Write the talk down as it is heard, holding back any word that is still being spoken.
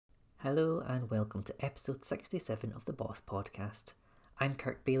Hello and welcome to episode 67 of the Boss Podcast. I'm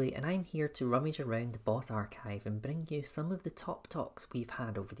Kirk Bailey and I'm here to rummage around the Boss archive and bring you some of the top talks we've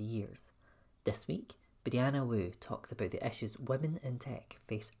had over the years. This week, Brianna Wu talks about the issues women in tech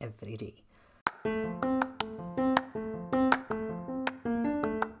face every day.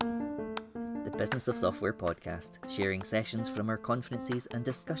 The Business of Software podcast, sharing sessions from our conferences and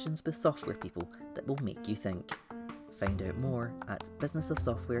discussions with software people that will make you think. Find out more at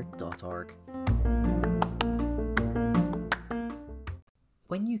businessofsoftware.org.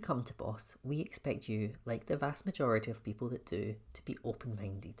 When you come to Boss, we expect you, like the vast majority of people that do, to be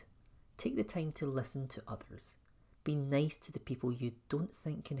open-minded. Take the time to listen to others. Be nice to the people you don't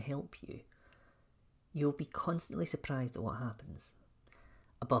think can help you. You'll be constantly surprised at what happens.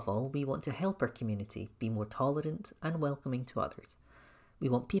 Above all, we want to help our community be more tolerant and welcoming to others. We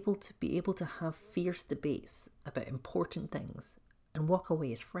want people to be able to have fierce debates about important things and walk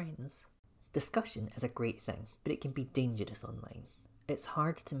away as friends. Discussion is a great thing, but it can be dangerous online. It's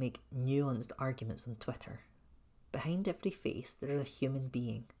hard to make nuanced arguments on Twitter. Behind every face, there is a human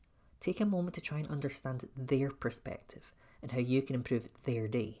being. Take a moment to try and understand their perspective and how you can improve their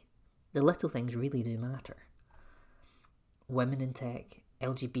day. The little things really do matter. Women in tech,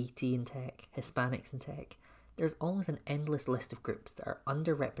 LGBT in tech, Hispanics in tech. There's always an endless list of groups that are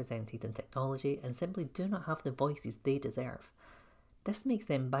underrepresented in technology and simply do not have the voices they deserve. This makes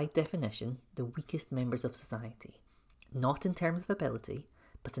them, by definition, the weakest members of society. Not in terms of ability,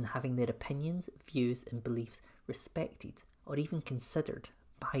 but in having their opinions, views and beliefs respected or even considered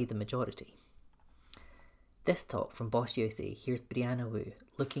by the majority. This talk from Boss USA here's Brianna Wu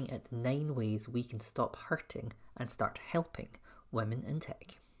looking at the 9 ways we can stop hurting and start helping women in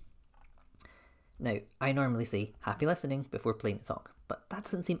tech. Now, I normally say happy listening before playing the talk, but that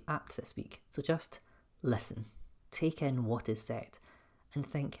doesn't seem apt this week, so just listen, take in what is said, and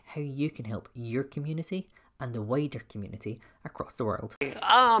think how you can help your community and the wider community across the world.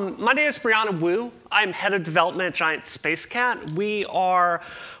 My name is Brianna Wu. I'm head of development at Giant Space Cat. We are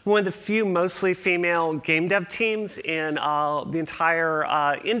one of the few mostly female game dev teams in the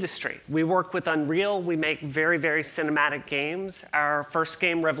entire industry. We work with Unreal. We make very, very cinematic games. Our first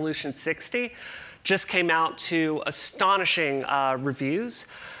game, Revolution 60, just came out to astonishing reviews.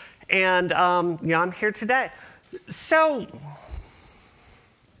 And I'm here today. So,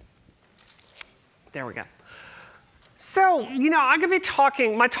 there we go. So, I'm going to be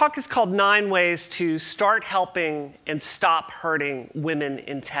talking, my talk is called 9 Ways to Start Helping and Stop Hurting Women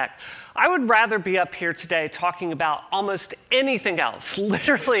in Tech. I would rather be up here today talking about almost anything else,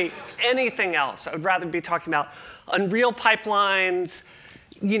 literally anything else. I would rather be talking about Unreal pipelines,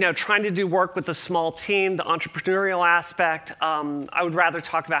 trying to do work with a small team, the entrepreneurial aspect. I would rather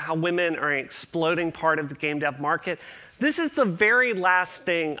talk about how women are an exploding part of the game dev market. This is the very last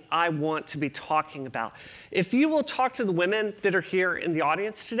thing I want to be talking about. If you will talk to the women that are here in the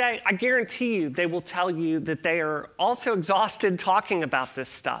audience today, I guarantee you they will tell you that they are also exhausted talking about this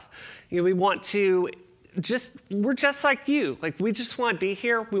stuff. We want to we're just like you. We just want to be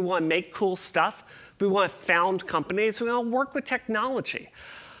here. We want to make cool stuff. We want to found companies. We want to work with technology.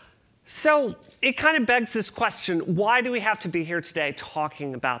 So it kind of begs this question, why do we have to be here today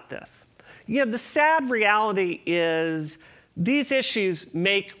talking about this? The sad reality is these issues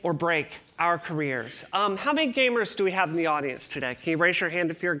make or break our careers. How many gamers do we have in the audience today? Can you raise your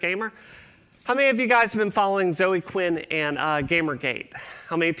hand if you're a gamer? How many of you guys have been following Zoe Quinn and Gamergate?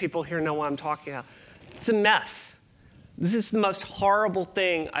 How many people here know what I'm talking about? It's a mess. This is the most horrible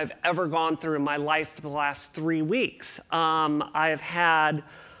thing I've ever gone through in my life for the last 3 weeks. I've had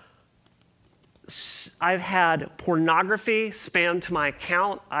pornography spammed to my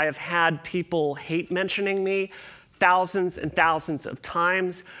account. I have had people hate mentioning me thousands and thousands of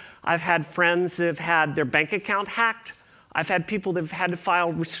times. I've had friends that have had their bank account hacked. I've had people that have had to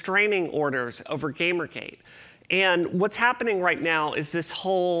file restraining orders over Gamergate. And what's happening right now is this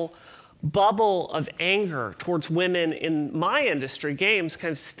whole bubble of anger towards women in my industry, games,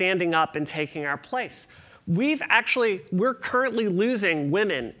 kind of standing up and taking our place. We're currently losing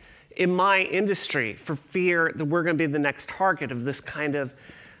women in my industry for fear that we're going to be the next target of this kind of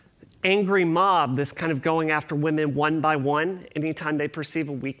angry mob, this kind of going after women one by one anytime they perceive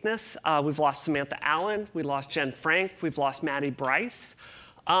a weakness. We've lost Samantha Allen. We lost Jen Frank. We've lost Maddie Bryce.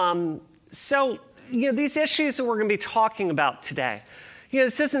 These issues that we're going to be talking about today,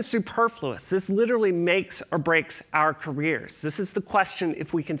 this isn't superfluous. This literally makes or breaks our careers. This is the question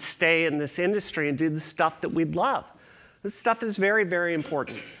if we can stay in this industry and do the stuff that we'd love. This stuff is very, very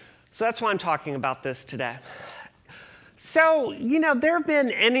important. So that's why I'm talking about this today. So, there have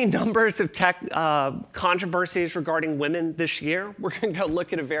been any numbers of tech controversies regarding women this year. We're going to go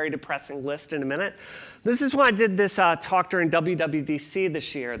look at a very depressing list in a minute. This is when I did this talk during WWDC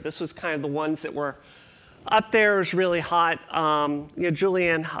this year. This was kind of the ones that were up there. It was really hot.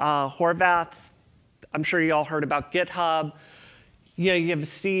 Julianne Horvath, I'm sure you all heard about GitHub. You have a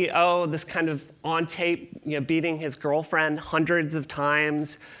CEO, this kind of on tape, beating his girlfriend hundreds of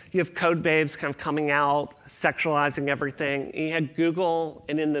times. You have code babes kind of coming out, sexualizing everything. You had Google,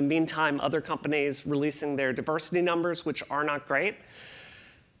 and in the meantime, other companies releasing their diversity numbers, which are not great.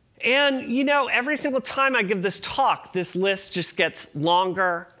 And, every single time I give this talk, this list just gets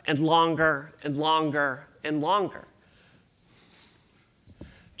longer and longer and longer and longer.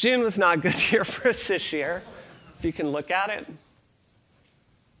 June was not a good year for us this year, if you can look at it.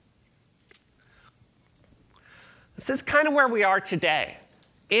 This is kind of where we are today.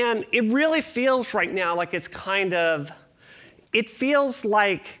 And it really feels right now like it feels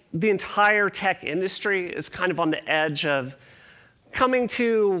like the entire tech industry is kind of on the edge of coming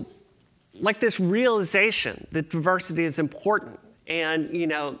to like this realization that diversity is important and,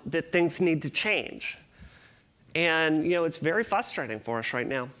 that things need to change. And, it's very frustrating for us right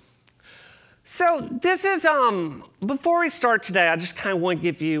now. So this is, before we start today, I just kind of want to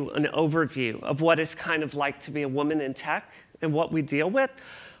give you an overview of what it's kind of like to be a woman in tech and what we deal with.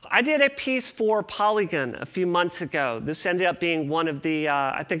 I did a piece for Polygon a few months ago. This ended up being one of the,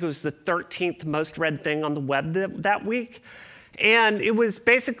 I think it was the 13th most read thing on the web that week. And it was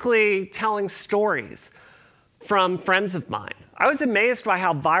basically telling stories from friends of mine. I was amazed by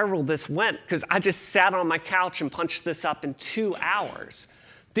how viral this went because I just sat on my couch and punched this up in 2 hours.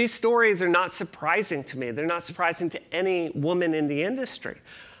 These stories are not surprising to me. They're not surprising to any woman in the industry.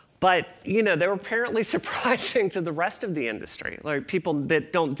 But, they were apparently surprising to the rest of the industry, like people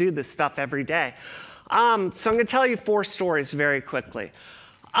that don't do this stuff every day. So I'm going to tell you 4 stories very quickly.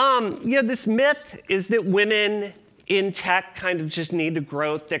 This myth is that women in tech kind of just need to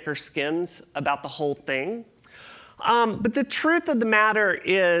grow thicker skins about the whole thing. But the truth of the matter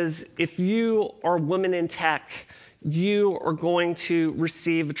is, if you are a woman in tech, you are going to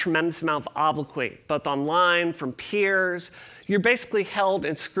receive a tremendous amount of obloquy, both online, from peers. You're basically held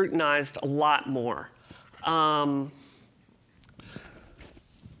and scrutinized a lot more.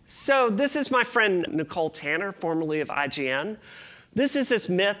 So this is my friend Nicole Tanner, formerly of IGN. This is this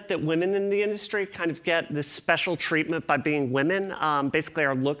myth that women in the industry kind of get this special treatment by being women. Basically,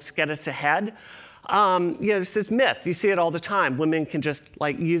 our looks get us ahead. It's this myth. You see it all the time. Women can just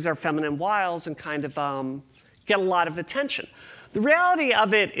use our feminine wiles and kind of get a lot of attention. The reality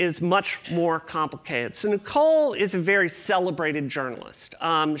of it is much more complicated. So Nicole is a very celebrated journalist.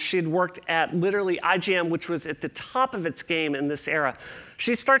 She had worked at literally IGN, which was at the top of its game in this era.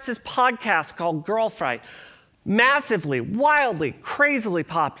 She starts this podcast called Girl Fight, massively, wildly, crazily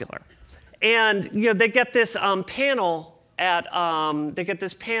popular. And they get this panel at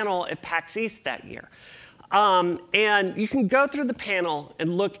PAX East that year. And you can go through the panel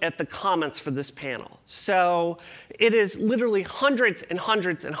and look at the comments for this panel. So it is literally hundreds and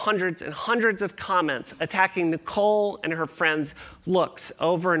hundreds and hundreds and hundreds of comments attacking Nicole and her friends' looks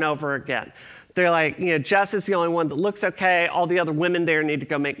over and over again. They're like, Jess is the only one that looks okay. All the other women there need to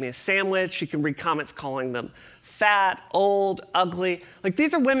go make me a sandwich. You can read comments calling them fat, old, ugly.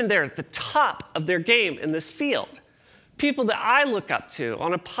 These are women there at the top of their game in this field. People that I look up to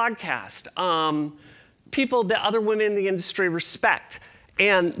on a podcast. People that other women in the industry respect.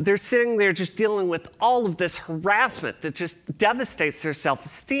 And they're sitting there just dealing with all of this harassment that just devastates their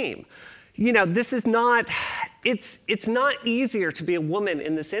self-esteem. This is not, it's not easier to be a woman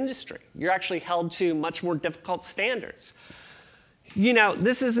in this industry. You're actually held to much more difficult standards.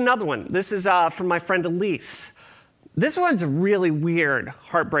 This is another one. This is from my friend Elise. This one's a really weird,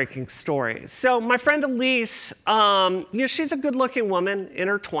 heartbreaking story. So my friend Elise, she's a good-looking woman in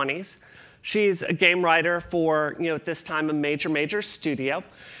her 20s. She's a game writer for, at this time, a major studio.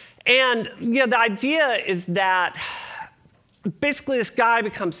 And, the idea is that basically this guy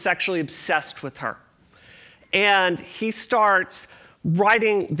becomes sexually obsessed with her. And he starts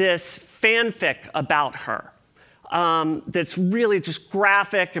writing this fanfic about her that's really just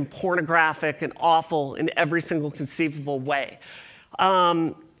graphic and pornographic and awful in every single conceivable way.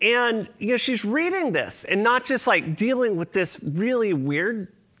 And, she's reading this and not just dealing with this really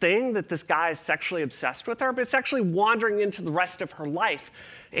weird thing that this guy is sexually obsessed with her, but it's actually wandering into the rest of her life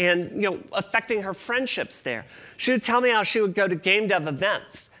and affecting her friendships there. She would tell me how she would go to game dev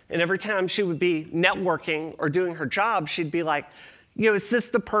events, and every time she would be networking or doing her job, she'd be like, is this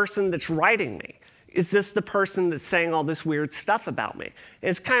the person that's writing me? Is this the person that's saying all this weird stuff about me? And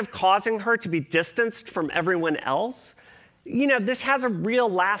it's kind of causing her to be distanced from everyone else. this has a real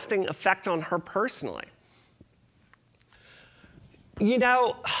lasting effect on her personally.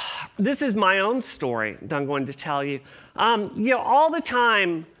 This is my own story that I'm going to tell you. All the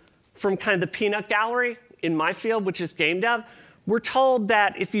time from kind of the peanut gallery in my field, which is game dev, we're told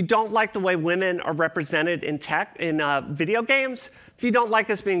that if you don't like the way women are represented in video games, if you don't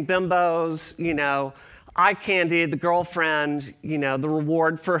like us being bimbos, eye candy, the girlfriend, the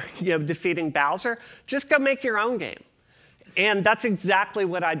reward for defeating Bowser, just go make your own game. And that's exactly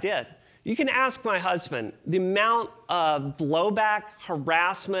what I did. You can ask my husband, the amount of blowback,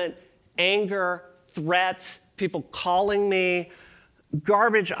 harassment, anger, threats, people calling me,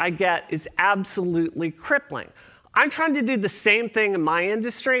 garbage I get is absolutely crippling. I'm trying to do the same thing in my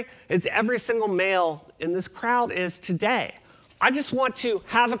industry as every single male in this crowd is today. I just want to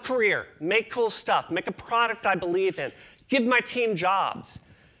have a career, make cool stuff, make a product I believe in, give my team jobs.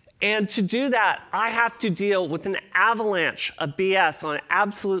 And to do that, I have to deal with an avalanche of BS on an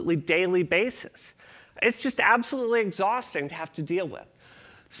absolutely daily basis. It's just absolutely exhausting to have to deal with.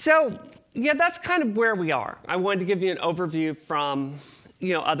 So, that's kind of where we are. I wanted to give you an overview from,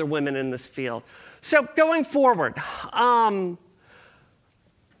 other women in this field. So going forward,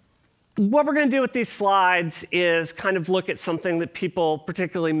 what we're going to do with these slides is kind of look at something that people,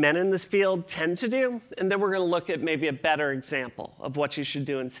 particularly men in this field, tend to do, and then we're going to look at maybe a better example of what you should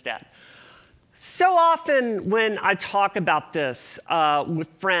do instead. So often when I talk about this with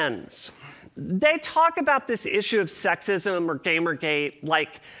friends, they talk about this issue of sexism or Gamergate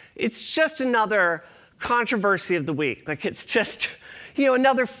like it's just another controversy of the week. Like it's just,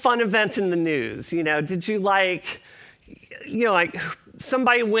 another fun event in the news. Did you like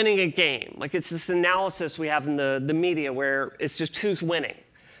somebody winning a game? Like it's this analysis we have in the media where it's just who's winning.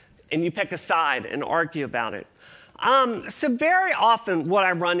 And you pick a side and argue about it. So very often what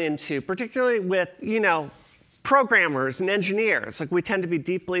I run into, particularly with, programmers and engineers, like we tend to be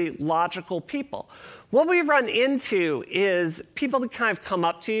deeply logical people. What we run into is people that kind of come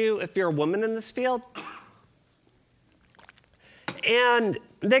up to you if you're a woman in this field. And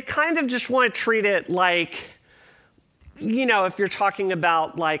they kind of just want to treat it like, if you're talking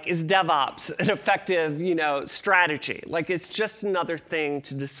about like, is DevOps an effective, strategy? Like it's just another thing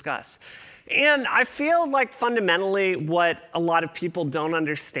to discuss. And I feel like fundamentally what a lot of people don't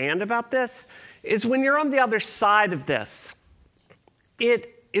understand about this is when you're on the other side of this,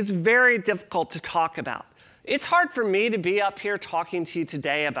 it is very difficult to talk about. It's hard for me to be up here talking to you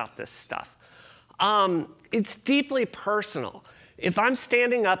today about this stuff. It's deeply personal. If I'm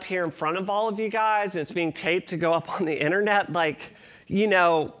standing up here in front of all of you guys and it's being taped to go up on the internet,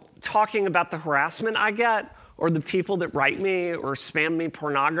 talking about the harassment I get, or the people that write me or spam me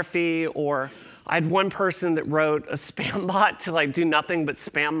pornography, or I had one person that wrote a spam bot to do nothing but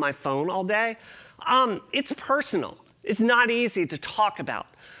spam my phone all day. It's personal. It's not easy to talk about.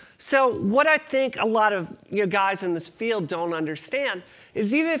 So what I think a lot of guys in this field don't understand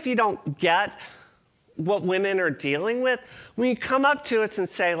is even if you don't get what women are dealing with, when you come up to us and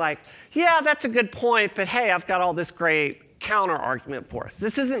say yeah, that's a good point, but hey, I've got all this great counter argument for us.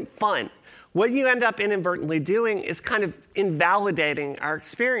 This isn't fun. What you end up inadvertently doing is kind of invalidating our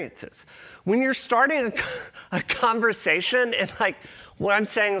experiences. When you're starting a conversation and what I'm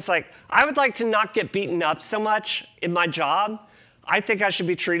saying is I would like to not get beaten up so much in my job. I think I should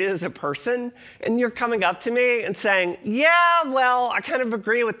be treated as a person. And you're coming up to me and saying, yeah, well, I kind of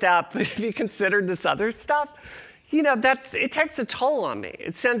agree with that, but have you considered this other stuff? It takes a toll on me.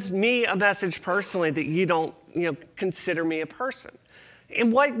 It sends me a message personally that you don't, consider me a person.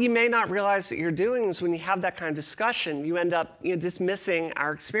 And what you may not realize that you're doing is when you have that kind of discussion, you end up dismissing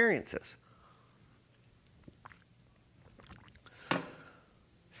our experiences.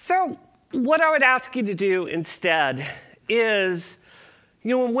 So what I would ask you to do instead is,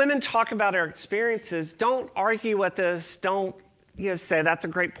 when women talk about our experiences, don't argue with us, don't say that's a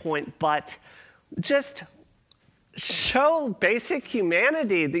great point, but just show basic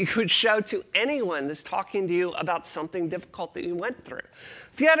humanity that you would show to anyone that's talking to you about something difficult that you went through.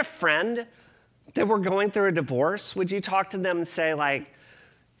 If you had a friend that were going through a divorce, would you talk to them and say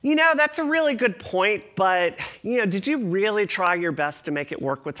that's a really good point, but did you really try your best to make it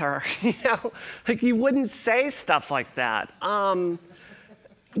work with her? You wouldn't say stuff like that.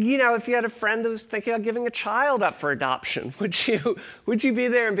 If you had a friend that was thinking of giving a child up for adoption, would you be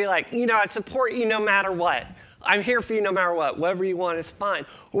there and be like, I support you no matter what. I'm here for you no matter what. Whatever you want is fine.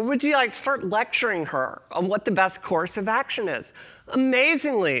 Or would you start lecturing her on what the best course of action is?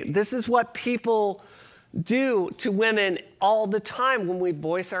 Amazingly, this is what people do to women all the time when we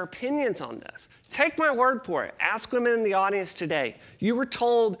voice our opinions on this. Take my word for it. Ask women in the audience today. You were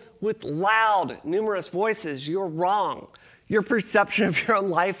told with loud, numerous voices, you're wrong. your perception of your own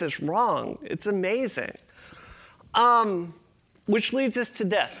life is wrong. It's amazing. Which leads us to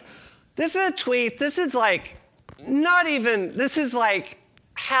this. This is a tweet. This is like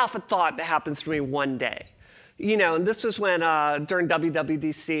half a thought that happens to me one day. And this was when, during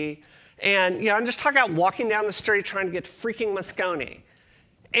WWDC, and, I'm just talking about walking down the street trying to get to freaking Moscone.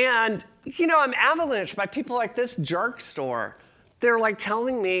 And, I'm avalanched by people like this jerk store. They're like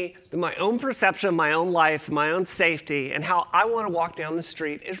telling me that my own perception of my own life, my own safety, and how I want to walk down the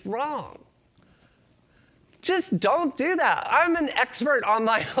street is wrong. Just don't do that. I'm an expert on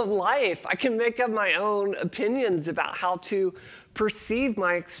my own life. I can make up my own opinions about how to perceive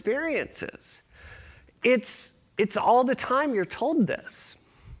my experiences. It's all the time you're told this.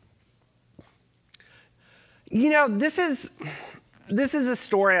 This is a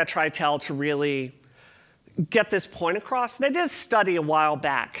story I try to tell to really get this point across. They did a study a while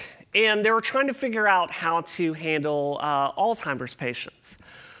back, and they were trying to figure out how to handle Alzheimer's patients.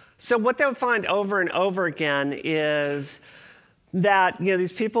 So what they would find over and over again is that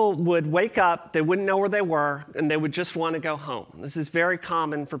these people would wake up, they wouldn't know where they were, and they would just want to go home. This is very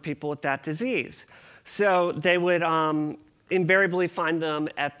common for people with that disease. So they would invariably find them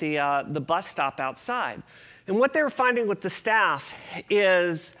at the bus stop outside. And what they were finding with the staff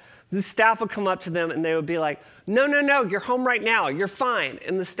is the staff would come up to them and they would be like, no, you're home right now, you're fine.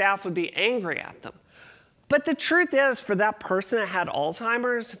 And the staff would be angry at them. But the truth is, for that person that had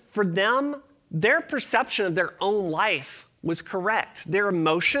Alzheimer's, for them, their perception of their own life was correct. Their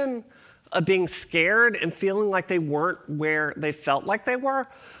emotion of being scared and feeling like they weren't where they felt like they were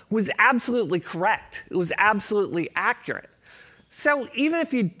was absolutely correct. It was absolutely accurate. So even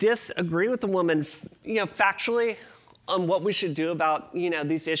if you disagree with the woman, factually on what we should do about,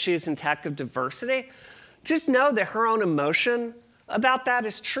 these issues in tech of diversity, just know that her own emotion about that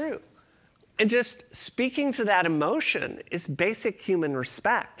is true. And just speaking to that emotion is basic human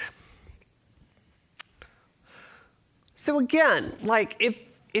respect. So again,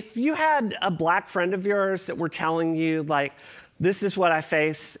 if you had a black friend of yours that were telling you, this is what I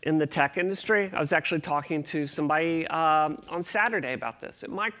face in the tech industry. I was actually talking to somebody on Saturday about this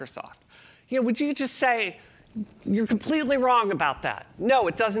at Microsoft. Would you just say, you're completely wrong about that? No,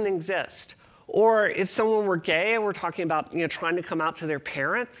 it doesn't exist. Or if someone were gay and we're talking about trying to come out to their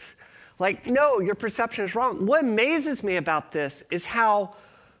parents, no, your perception is wrong. What amazes me about this is how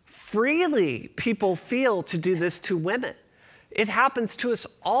freely people feel to do this to women. It happens to us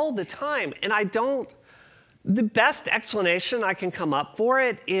all the time. And the best explanation I can come up for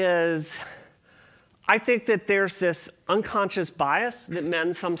it is I think that there's this unconscious bias that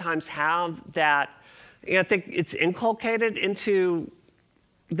men sometimes have that I think it's inculcated into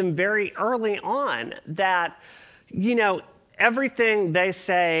them very early on that, everything they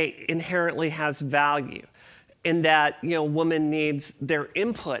say inherently has value, and that a woman needs their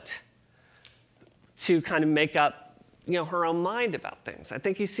input to kind of make up her own mind about things. I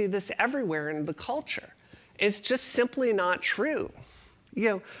think you see this everywhere in the culture. It's just simply not true.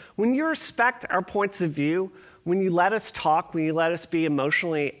 When you respect our points of view, when you let us talk, when you let us be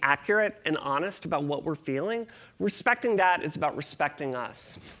emotionally accurate and honest about what we're feeling, respecting that is about respecting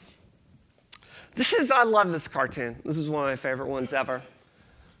us. I love this cartoon. This is one of my favorite ones ever.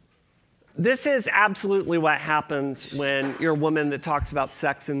 This is absolutely what happens when you're a woman that talks about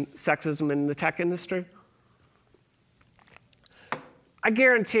sex and sexism in the tech industry. I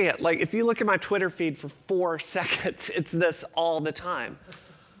guarantee it. If you look at my Twitter feed for 4 seconds, it's this all the time.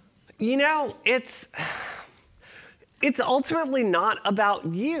 It's ultimately not about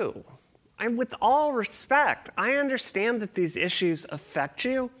you. And with all respect, I understand that these issues affect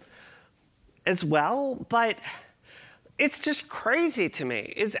you as well, but it's just crazy to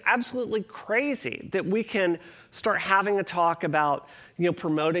me. It's absolutely crazy that we can start having a talk about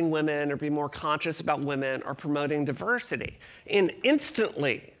promoting women or be more conscious about women or promoting diversity. And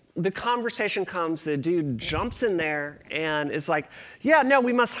instantly, the conversation comes, the dude jumps in there and is like, yeah, no,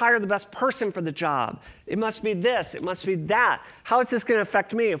 we must hire the best person for the job. It must be this, it must be that. How is this going to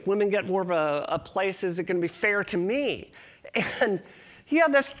affect me? If women get more of a place, is it going to be fair to me? And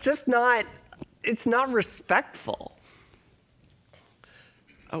that's just not, it's not respectful.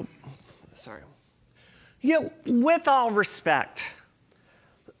 Oh, sorry. With all respect,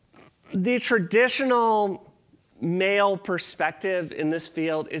 the traditional male perspective in this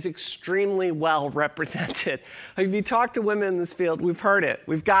field is extremely well represented. If you talk to women in this field, we've heard it,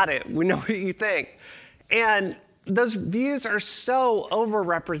 we've got it, we know what you think. And those views are so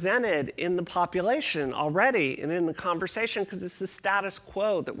overrepresented in the population already and in the conversation because it's the status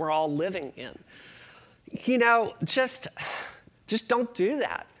quo that we're all living in. Just don't do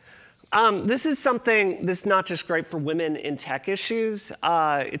that. This is something that's not just great for women in tech issues.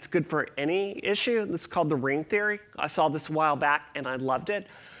 It's good for any issue. This is called the ring theory. I saw this a while back, and I loved it.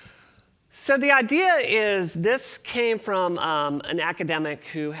 So the idea is this came from an academic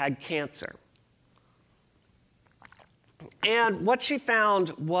who had cancer. And what she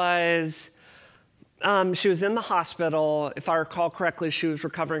found was she was in the hospital. If I recall correctly, she was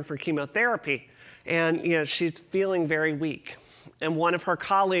recovering from chemotherapy. And she's feeling very weak. And one of her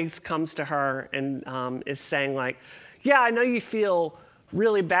colleagues comes to her and is saying, like, yeah, I know you feel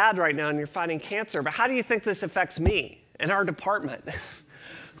really bad right now and you're fighting cancer, but how do you think this affects me and our department?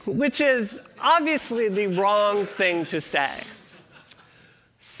 Which is obviously the wrong thing to say.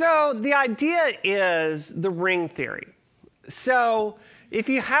 So the idea is the ring theory. So if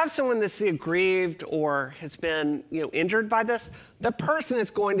you have someone that's aggrieved or has been injured by this, the person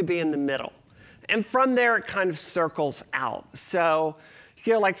is going to be in the middle. And from there, it kind of circles out. So,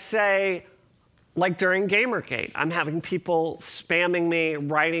 like say, like during Gamergate, I'm having people spamming me,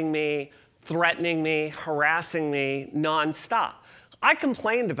 writing me, threatening me, harassing me nonstop. I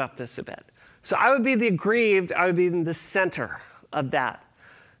complained about this a bit. So I would be the aggrieved, I would be in the center of that.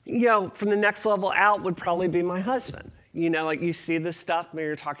 From the next level out would probably be my husband. Like you see this stuff, maybe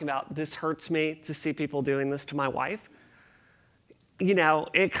you're talking about, this hurts me to see people doing this to my wife.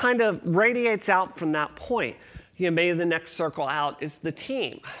 It kind of radiates out from that point. Maybe the next circle out is the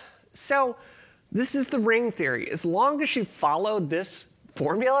team. So this is the ring theory. As long as you follow this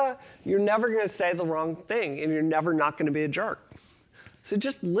formula, you're never going to say the wrong thing, and you're never not going to be a jerk. So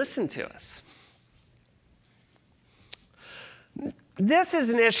just listen to us. This is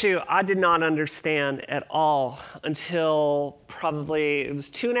an issue I did not understand at all until probably, it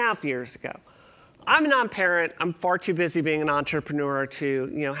was 2.5 years ago. I'm a non-parent. I'm far too busy being an entrepreneur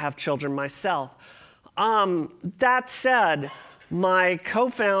to have children myself. That said, my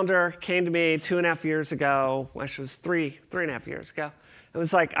co-founder came to me 2.5 years ago, actually it was 3.5 years ago. It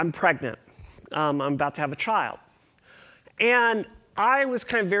was like, I'm pregnant. I'm about to have a child. And I was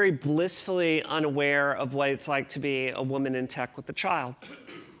kind of very blissfully unaware of what it's like to be a woman in tech with a child.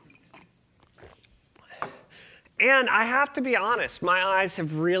 And I have to be honest, my eyes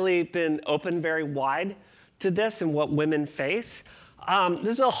have really been opened very wide to this and what women face.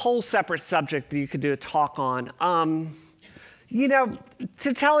 This is a whole separate subject that you could do a talk on.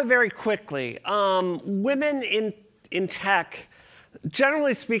 To tell it very quickly, women in tech,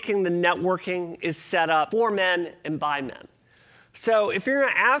 generally speaking, the networking is set up for men and by men. So if you're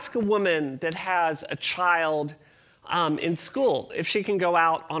going to ask a woman that has a child in school, if she can go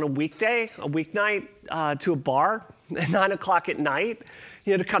out on a weekday, a weeknight, to a bar at 9 o'clock at night,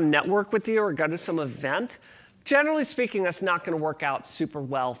 to come network with you or go to some event, generally speaking, that's not going to work out super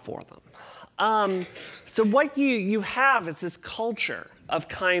well for them. So what you have is this culture of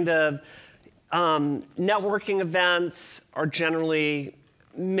kind of networking events are generally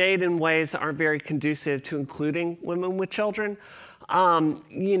made in ways that aren't very conducive to including women with children.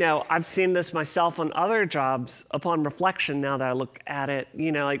 I've seen this myself on other jobs upon reflection now that I look at it.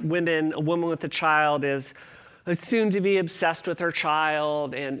 Like a woman with a child is assumed to be obsessed with her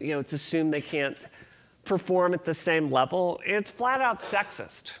child, and it's assumed they can't perform at the same level. It's flat out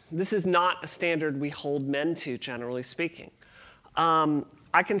sexist. This is not a standard we hold men to, generally speaking.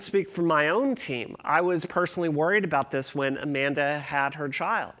 I can speak for my own team. I was personally worried about this when Amanda had her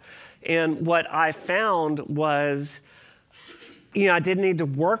child. And what I found was, I didn't need to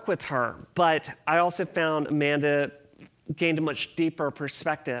work with her, but I also found Amanda gained a much deeper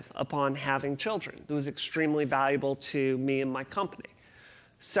perspective upon having children. It was extremely valuable to me and my company.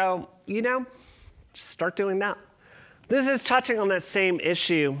 So, just start doing that. This is touching on that same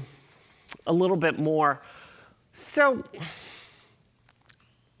issue a little bit more. So,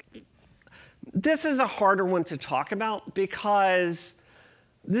 this is a harder one to talk about because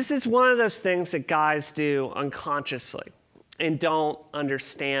this is one of those things that guys do unconsciously and don't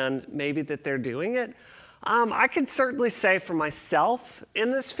understand maybe that they're doing it. I can certainly say for myself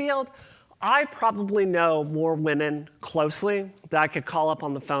in this field, I probably know more women closely that I could call up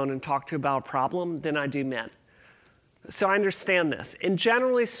on the phone and talk to about a problem than I do men. So I understand this. And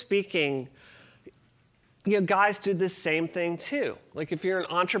generally speaking, guys do the same thing too. Like if you're an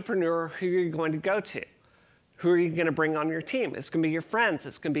entrepreneur, who are you going to go to? Who are you going to bring on your team? It's going to be your friends.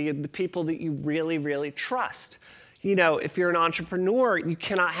 It's going to be the people that you really, really trust. If you're an entrepreneur, you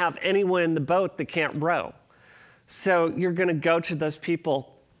cannot have anyone in the boat that can't row. So you're going to go to those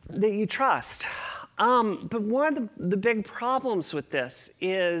people that you trust. But one of the big problems with this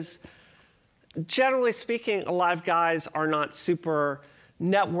is, generally speaking, a lot of guys are not super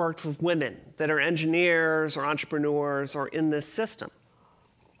networked with women that are engineers or entrepreneurs or in this system.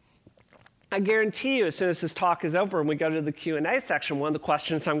 I guarantee you, as soon as this talk is over and we go to the Q&A section, one of the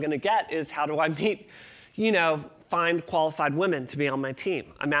questions I'm going to get is, how do I meet, find qualified women to be on my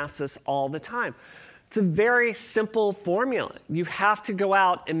team? I'm asked this all the time. It's a very simple formula. You have to go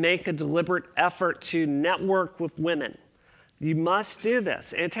out and make a deliberate effort to network with women. You must do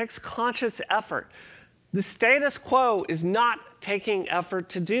this, and it takes conscious effort. The status quo is not taking effort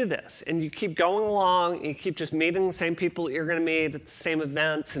to do this, and you keep going along, and you keep just meeting the same people that you're going to meet at the same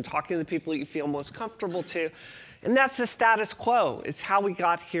events and talking to the people that you feel most comfortable to, and that's the status quo. It's how we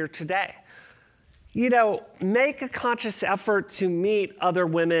got here today. Make a conscious effort to meet other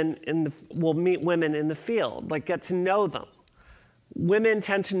women meet women in the field, like get to know them. Women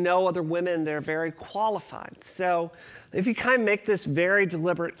tend to know other women that are very qualified. So if you kind of make this very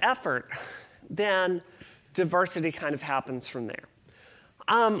deliberate effort, then diversity kind of happens from there.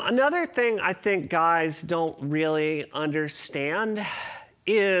 Another thing I think guys don't really understand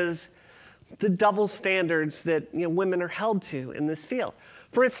is the double standards that women are held to in this field.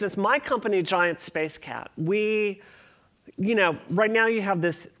 For instance, my company, Giant Space Cat, we, right now you have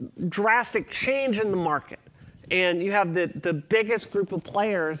this drastic change in the market. And you have the biggest group of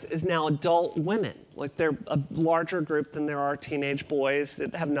players is now adult women. Like, they're a larger group than there are teenage boys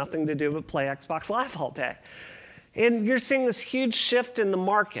that have nothing to do but play Xbox Live all day. And you're seeing this huge shift in the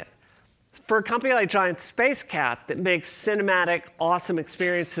market. For a company like Giant Space Cat that makes cinematic, awesome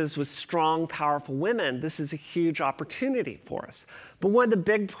experiences with strong, powerful women, this is a huge opportunity for us. But one of the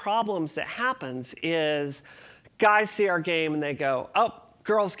big problems that happens is guys see our game and they go, oh,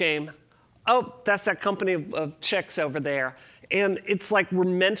 girls' game. Oh, that's that company of chicks over there. And it's like we're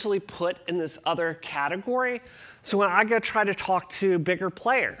mentally put in this other category. So when I go try to talk to bigger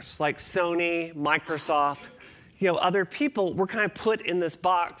players like Sony, Microsoft, other people, we're kind of put in this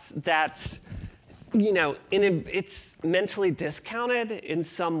box that's, it's mentally discounted in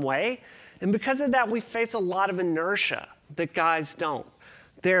some way. And because of that, we face a lot of inertia that guys don't.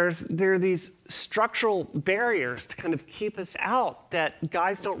 There are these structural barriers to kind of keep us out that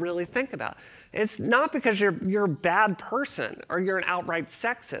guys don't really think about. It's not because you're a bad person or you're an outright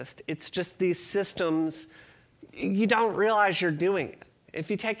sexist. It's just these systems, you don't realize you're doing it. If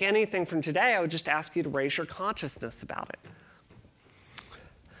you take anything from today, I would just ask you to raise your consciousness about it.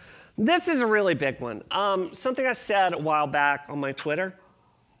 This is a really big one. Something I said a while back on my Twitter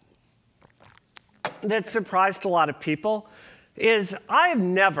that surprised a lot of people is I have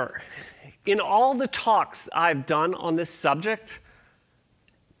never, in all the talks I've done on this subject,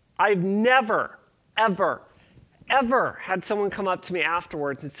 I've never, ever, ever had someone come up to me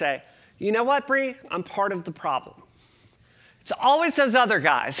afterwards and say, you know what, Bree, I'm part of the problem. It's always those other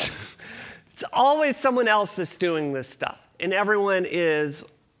guys. It's always someone else that's doing this stuff. And everyone is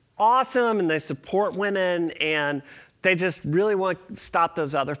awesome and they support women and they just really want to stop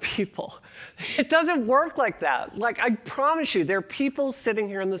those other people. It doesn't work like that. Like, I promise you, there are people sitting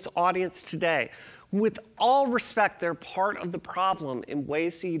here in this audience today. With all respect, they're part of the problem in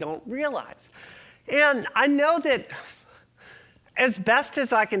ways that you don't realize. And I know that as best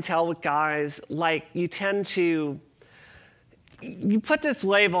as I can tell with guys, like, you put this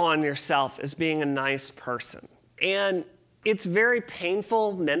label on yourself as being a nice person. And it's very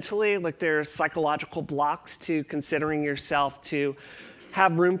painful mentally, like there's psychological blocks to considering yourself to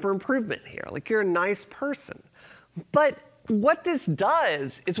have room for improvement here. Like, you're a nice person. But what this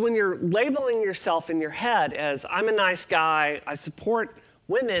does is when you're labeling yourself in your head as, I'm a nice guy, I support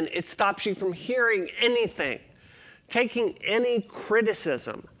women, it stops you from hearing anything, taking any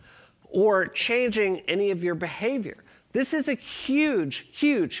criticism, or changing any of your behavior. This is a huge,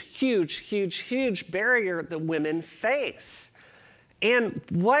 huge, huge, huge, huge barrier that women face. And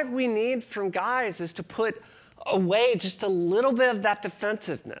what we need from guys is to put away just a little bit of that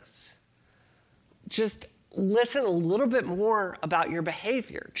defensiveness. Just listen a little bit more about your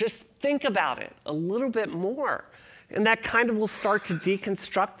behavior. Just think about it a little bit more. And that kind of will start to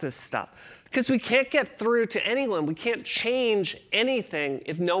deconstruct this stuff. Because we can't get through to anyone. We can't change anything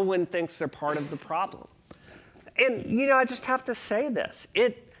if no one thinks they're part of the problem. And, I just have to say this.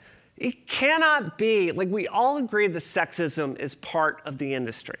 It cannot be, like, we all agree that sexism is part of the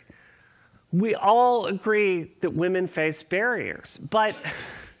industry. We all agree that women face barriers. But,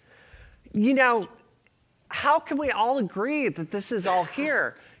 how can we all agree that this is all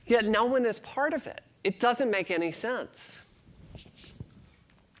here, yet no one is part of it? It doesn't make any sense.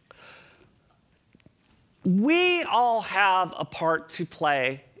 We all have a part to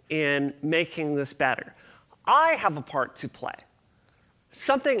play in making this better. I have a part to play.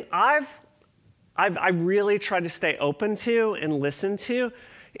 Something I really try to stay open to and listen to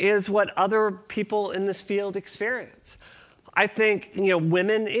is what other people in this field experience. I think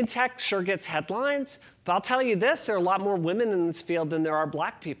women in tech sure gets headlines, but I'll tell you this, there are a lot more women in this field than there are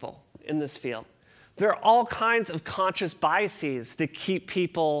black people in this field. There are all kinds of conscious biases that keep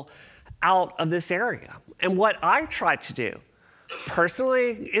people out of this area. And what I try to do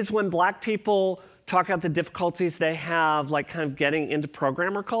personally is when black people talk about the difficulties they have, like kind of getting into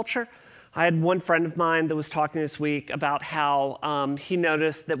programmer culture. I had one friend of mine that was talking this week about how he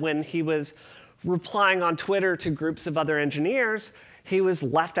noticed that when he was replying on Twitter to groups of other engineers, he was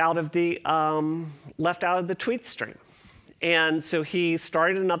left out of the tweet stream. And so he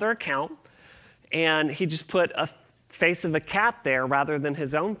started another account, and he just put a face of a cat there rather than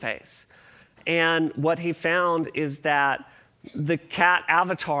his own face. And what he found is that the cat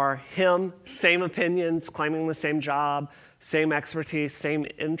avatar, him, same opinions, claiming the same job, same expertise, same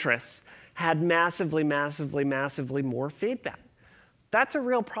interests, had massively, massively, massively more feedback. That's a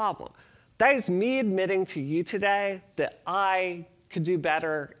real problem. That is me admitting to you today that I could do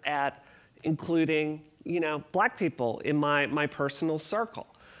better at including, black people in my personal circle.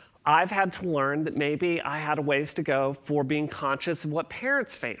 I've had to learn that maybe I had a ways to go for being conscious of what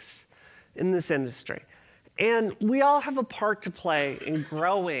parents face in this industry. And we all have a part to play in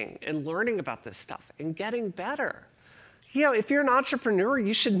growing and learning about this stuff and getting better. If you're an entrepreneur,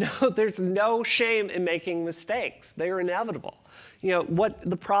 you should know there's no shame in making mistakes. They are inevitable. What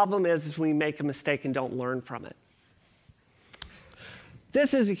the problem is when you make a mistake and don't learn from it.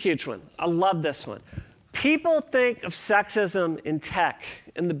 This is a huge one. I love this one. People think of sexism in tech,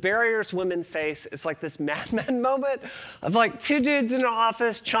 and the barriers women face is like this Mad Men moment of like two dudes in an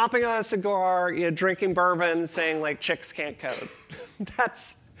office chomping on a cigar, drinking bourbon, saying like chicks can't code.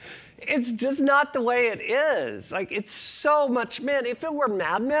 It's just not the way it is. Like, it's so much, man, if it were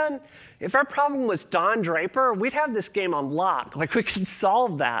Mad Men, if our problem was Don Draper, we'd have this game on lock. Like, we could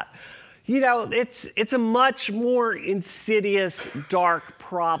solve that. It's a much more insidious, dark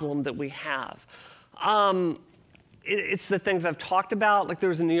problem that we have. It's the things I've talked about. Like, there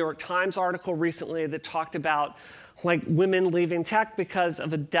was a New York Times article recently that talked about like women leaving tech because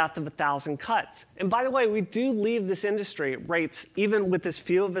of a death of 1,000 cuts. And by the way, we do leave this industry at rates, even with as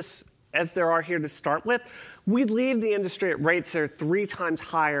few of us as there are here to start with, we leave the industry at rates that are 3 times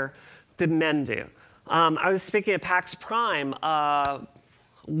higher than men do. I was speaking at PAX Prime a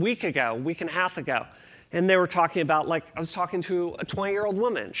week and a half ago, and they were talking about, like, I was talking to a 20-year-old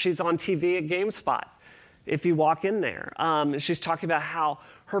woman. She's on TV at GameSpot. If you walk in there, she's talking about how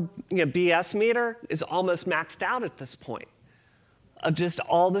her BS meter is almost maxed out at this point of just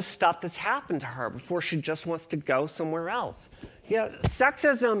all the stuff that's happened to her before she just wants to go somewhere else.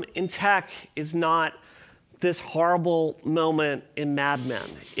 Sexism in tech is not this horrible moment in Mad Men.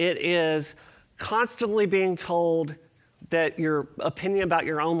 It is constantly being told that your opinion about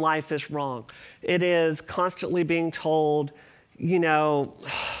your own life is wrong. It is constantly being told, you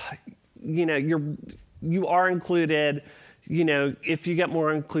are included. If you get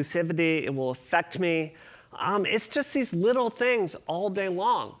more inclusivity, it will affect me. It's just these little things all day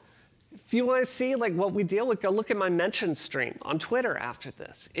long. If you want to see like what we deal with, go look at my mention stream on Twitter after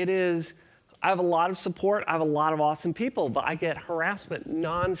this. I have a lot of support. I have a lot of awesome people, but I get harassment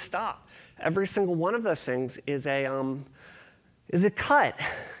nonstop. Every single one of those things is a cut.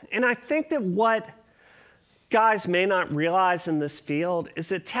 And I think that what guys may not realize in this field is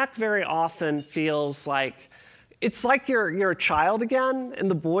that tech very often feels like it's like you're a child again, and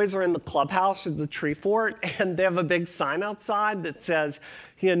the boys are in the clubhouse or the tree fort, and they have a big sign outside that says,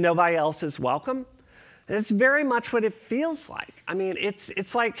 nobody else is welcome. And it's very much what it feels like. I mean,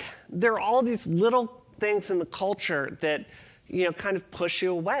 it's like there are all these little things in the culture that kind of push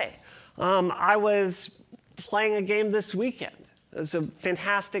you away. I was playing a game this weekend. It was a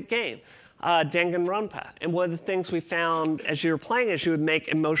fantastic game. Danganronpa. And one of the things we found as you were playing is you would make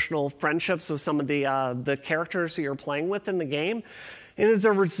emotional friendships with some of the characters that you're playing with in the game. And as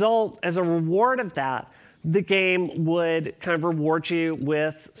a result, as a reward of that, the game would kind of reward you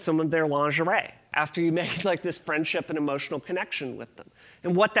with some of their lingerie after you made like this friendship and emotional connection with them.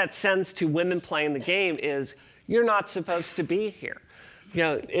 And what that sends to women playing the game is, you're not supposed to be here.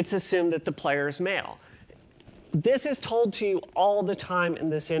 It's assumed that the player is male. This is told to you all the time in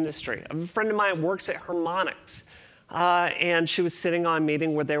this industry. A friend of mine works at Harmonix, and she was sitting on a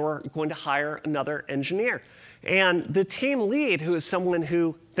meeting where they were going to hire another engineer. And the team lead, who is someone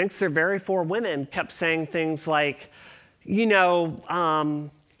who thinks they're very for women, kept saying things like, a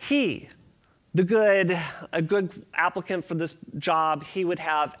good applicant for this job, he would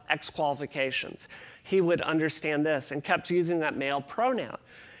have X qualifications. He would understand this, and kept using that male pronoun.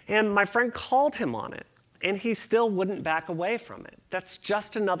 And my friend called him on it. And he still wouldn't back away from it. That's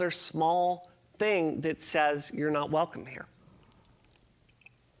just another small thing that says you're not welcome here.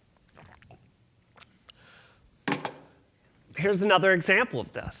 Here's another example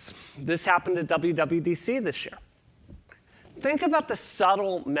of this. This happened at WWDC this year. Think about the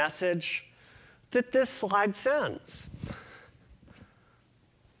subtle message that this slide sends.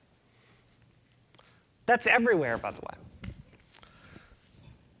 That's everywhere, by the way.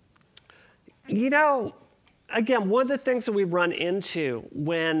 You know, again, one of the things that we run into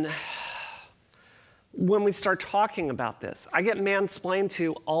when we start talking about this, I get mansplained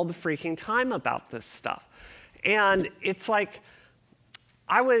to all the freaking time about this stuff. And it's like,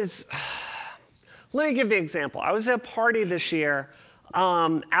 let me give you an example. I was at a party this year.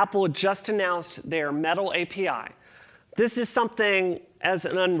 Apple had just announced their Metal API. This is something, as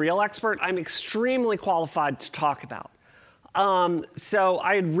an Unreal expert, I'm extremely qualified to talk about. So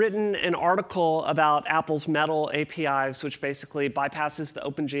I had written an article about Apple's Metal APIs, which basically bypasses the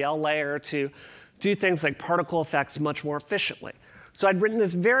OpenGL layer to do things like particle effects much more efficiently. So I'd written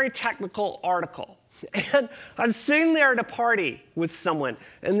this very technical article. And I'm sitting there at a party with someone,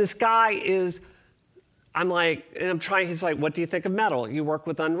 and this guy is, he's like, what do you think of Metal? You work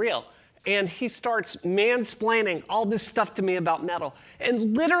with Unreal. And he starts mansplaining all this stuff to me about Metal.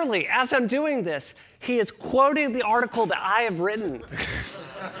 And literally, as I'm doing this, he is quoting the article that I have written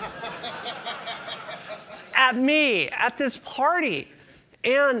at me at this party.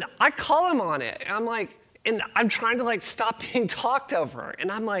 And I call him on it. And I'm trying to stop being talked over.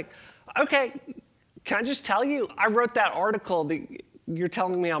 And I'm like, okay, can I just tell you, I wrote that article that you're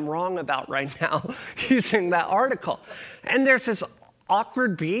telling me I'm wrong about right now using that article. And there's this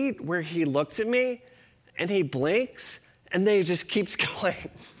awkward beat where he looks at me and he blinks and then he just keeps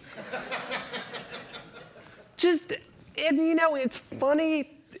going. And you know, it's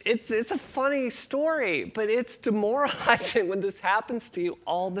funny. It's a funny story, but it's demoralizing when this happens to you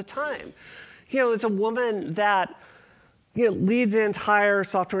all the time. You know, as a woman that leads the entire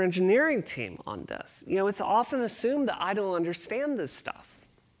software engineering team on this, it's often assumed that I don't understand this stuff.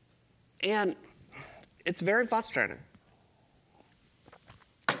 And it's very frustrating.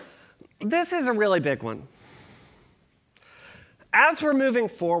 This is a really big one. As we're moving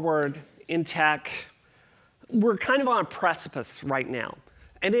forward in tech, we're kind of on a precipice right now.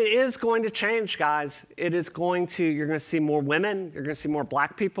 And it is going to change, guys. You're going to see more women, you're going to see more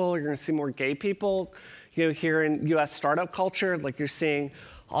black people, you're going to see more gay people. Here in US startup culture, like you're seeing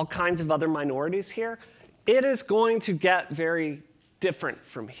all kinds of other minorities here. It is going to get very different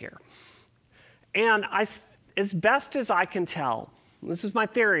from here. And as best as I can tell, this is my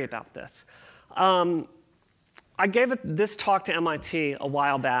theory about this. I gave this talk to MIT a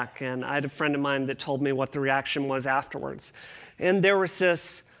while back, and I had a friend of mine that told me what the reaction was afterwards. And there was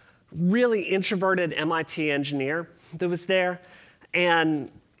this really introverted MIT engineer that was there, and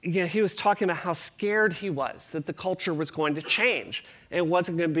he was talking about how scared he was that the culture was going to change. And it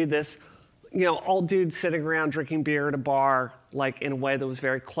wasn't going to be this, all dudes sitting around drinking beer at a bar, in a way that was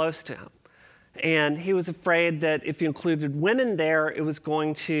very close to him. And he was afraid that if you included women there, it was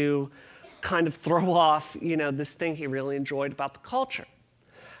going to kind of throw off, this thing he really enjoyed about the culture.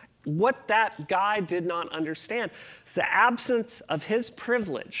 What that guy did not understand is the absence of his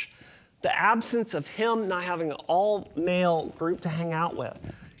privilege, the absence of him not having an all-male group to hang out with.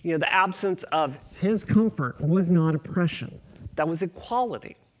 The absence of his comfort was not oppression. That was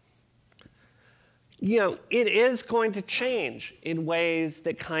equality. It is going to change in ways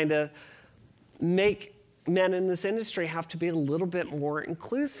that kind of make men in this industry have to be a little bit more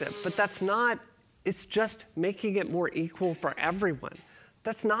inclusive. But it's just making it more equal for everyone.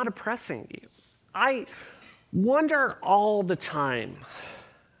 That's not oppressing you. I wonder all the time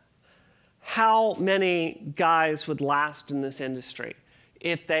how many guys would last in this industry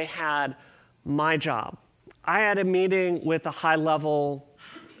if they had my job. I had a meeting with a high-level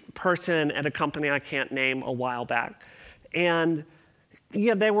person at a company I can't name a while back. And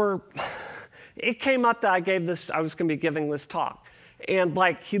it came up that I was going to be giving this talk. And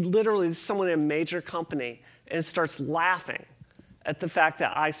he literally, someone in a major company, and starts laughing at the fact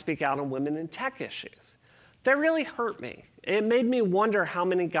that I speak out on women in tech issues. That really hurt me. It made me wonder how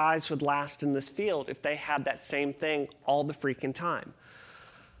many guys would last in this field if they had that same thing all the freaking time.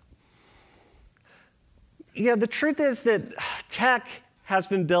 The truth is that tech has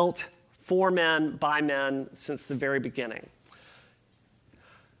been built for men, by men, since the very beginning.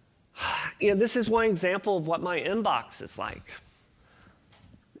 This is one example of what my inbox is like.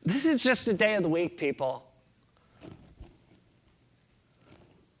 This is just a day of the week, people.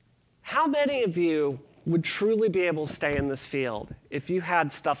 How many of you would truly be able to stay in this field if you had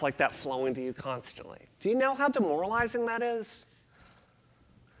stuff like that flowing to you constantly? Do you know how demoralizing that is?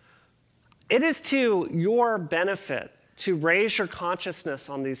 It is to your benefit to raise your consciousness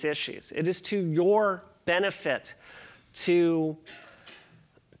on these issues. It is to your benefit to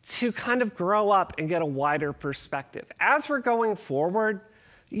kind of grow up and get a wider perspective. As we're going forward,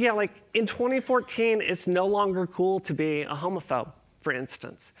 yeah, like in 2014, it's no longer cool to be a homophobe, for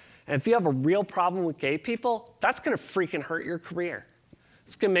instance. And if you have a real problem with gay people, that's going to freaking hurt your career.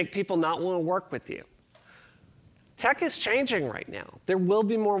 It's going to make people not want to work with you. Tech is changing right now. There will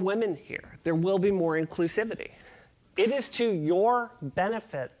be more women here. There will be more inclusivity. It is to your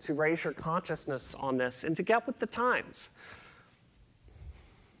benefit to raise your consciousness on this and to get with the times.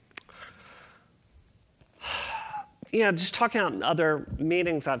 Yeah, just talking out in other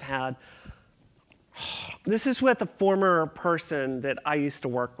meetings I've had. This is with a former person that I used to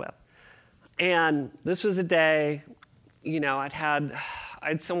work with. And this was a day, you know, I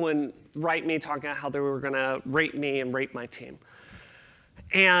had someone write me talking about how they were going to rate me and rate my team.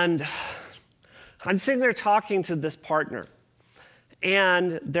 And I'm sitting there talking to this partner.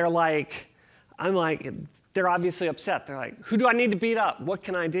 And they're like, they're obviously upset. They're like, who do I need to beat up? What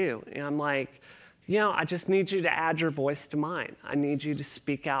can I do? And I'm like, you know, I just need you to add your voice to mine. I need you to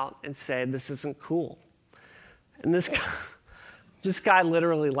speak out and say, this isn't cool. And this guy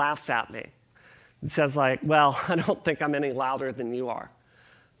literally laughs at me and says like, well, I don't think I'm any louder than you are.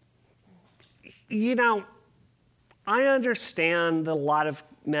 You know, I understand that a lot of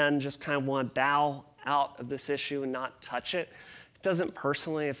men just kind of want to bow out of this issue and not touch it. It doesn't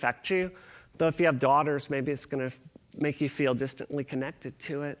personally affect you, though if you have daughters, maybe it's going to make you feel distantly connected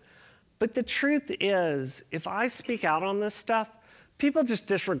to it. But the truth is, if I speak out on this stuff, people just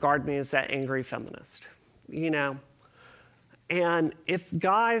disregard me as that angry feminist, you know? And if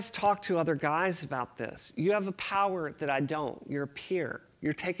guys talk to other guys about this, you have a power that I don't. You're a peer.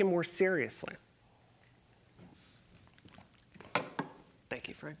 You're taken more seriously. Thank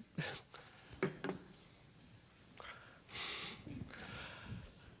you, Frank.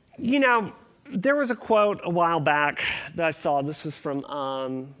 You know, there was a quote a while back that I saw. This was from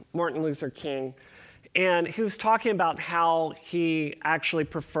Martin Luther King. And he was talking about how he actually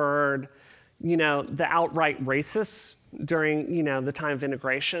preferred, you know, the outright racists during, you know, the time of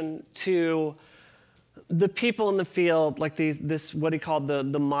integration to the people in the field, like this what he called the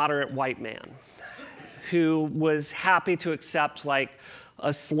moderate white man, who was happy to accept like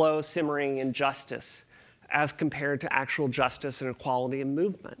a slow simmering injustice as compared to actual justice and equality and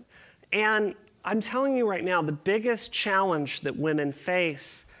movement. And I'm telling you right now, the biggest challenge that women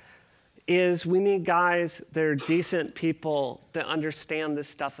face is we need guys that are decent people that understand this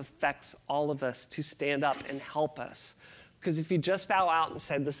stuff affects all of us to stand up and help us. Because if you just bow out and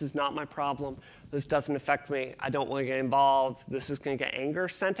say, this is not my problem, this doesn't affect me, I don't want to get involved, this is going to get anger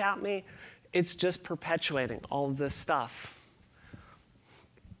sent at me, it's just perpetuating all of this stuff.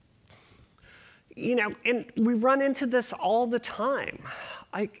 You know, and we run into this all the time.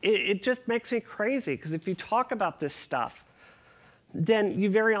 It just makes me crazy, because if you talk about this stuff, then you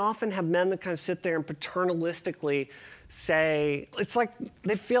very often have men that kind of sit there and paternalistically say, it's like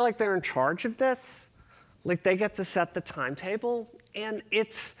they feel like they're in charge of this, like they get to set the timetable, and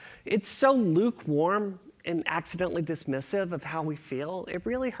it's so lukewarm and accidentally dismissive of how we feel, it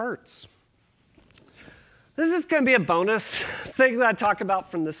really hurts. This is going to be a bonus thing that I talk about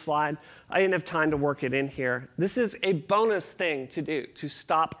from this slide. I didn't have time to work it in here. This is a bonus thing to do to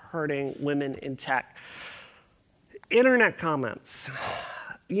stop hurting women in tech. Internet comments.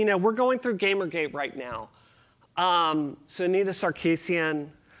 You know, we're going through Gamergate right now. So Anita Sarkeesian,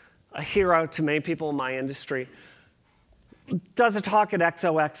 a hero to many people in my industry, does a talk at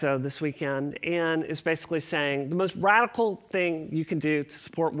XOXO this weekend and is basically saying the most radical thing you can do to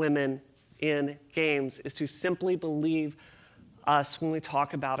support women in games is to simply believe us when we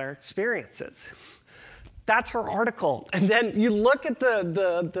talk about our experiences. That's her article. And then you look at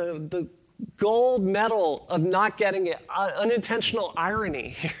the gold medal of not getting it, unintentional irony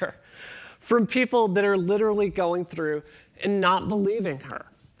here from people that are literally going through and not believing her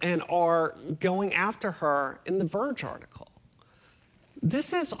and are going after her in the Verge article.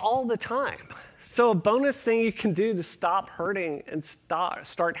 This is all the time. So a bonus thing you can do to stop hurting and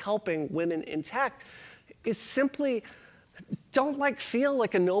start helping women in tech is simply don't feel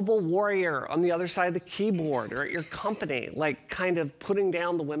like a noble warrior on the other side of the keyboard or at your company, like kind of putting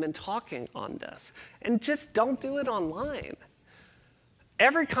down the women talking on this. And just don't do it online.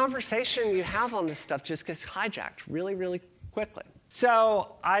 Every conversation you have on this stuff just gets hijacked really, really quickly.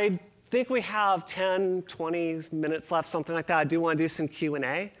 So I think we have 10, 20 minutes left, something like that. I do want to do some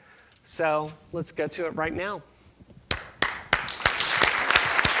Q&A. So let's go to it right now.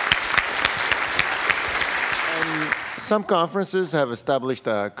 Some conferences have established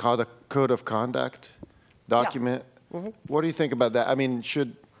a code of conduct document. Yeah. Mm-hmm. What do you think about that? I mean,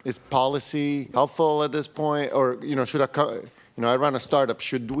 should Is policy helpful at this point? Or, should I run a startup.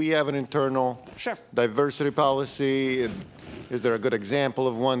 Should we have an internal diversity policy? Is there a good example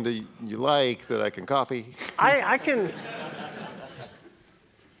of one that you like that I can copy? I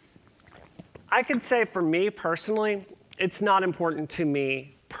can say for me personally, it's not important to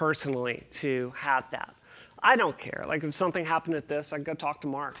me personally to have that. I don't care. Like if something happened at this, I'd go talk to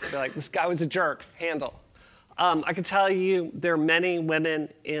Mark. Be like, this guy was a jerk, handle. I can tell you there are many women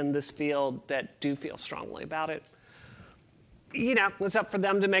in this field that do feel strongly about it. It's up for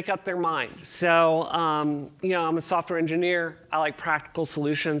them to make up their mind. So, I'm a software engineer. I like practical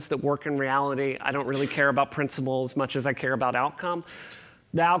solutions that work in reality. I don't really care about principle as much as I care about outcome.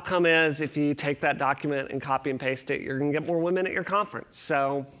 The outcome is if you take that document and copy and paste it, you're going to get more women at your conference.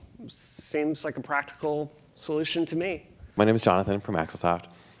 So, seems like a practical solution to me. My name is Jonathan from Microsoft.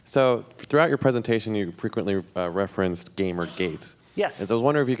 So, throughout your presentation, you frequently referenced Gamergate. Yes. And so I was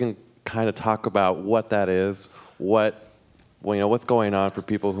wondering if you can kind of talk about what that is, what's going on for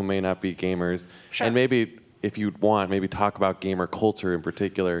people who may not be gamers, and maybe, if you want, maybe talk about gamer culture in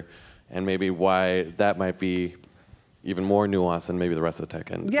particular, and maybe why that might be even more nuanced than maybe the rest of the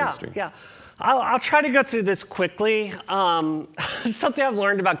tech industry. Yeah. I'll try to go through this quickly. Something I've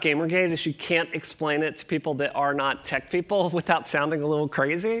learned about Gamergate is you can't explain it to people that are not tech people without sounding a little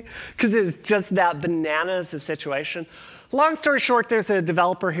crazy, because it's just that bananas of situation. Long story short, there's a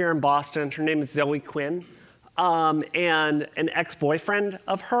developer here in Boston. Her name is Zoe Quinn. And an ex-boyfriend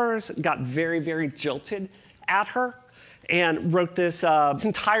of hers got very, very jilted at her and wrote this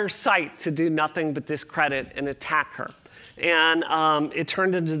entire site to do nothing but discredit and attack her. And it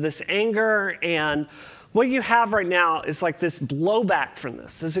turned into this anger. And what you have right now is like this blowback from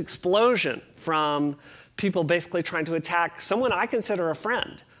this explosion from people basically trying to attack someone I consider a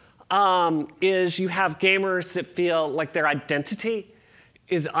friend. Is you have gamers that feel like their identity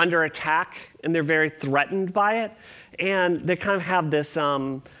is under attack, and they're very threatened by it. And they kind of have this,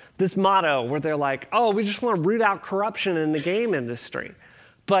 this motto where they're like, oh, we just want to root out corruption in the game industry.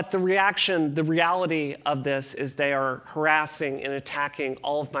 But the reality of this is they are harassing and attacking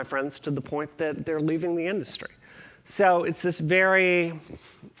all of my friends to the point that they're leaving the industry. So it's this very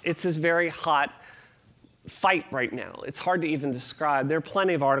hot fight right now. It's hard to even describe. There are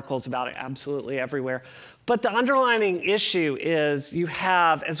plenty of articles about it absolutely everywhere. But the underlying issue is you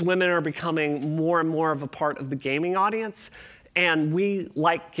have, as women are becoming more and more of a part of the gaming audience, and we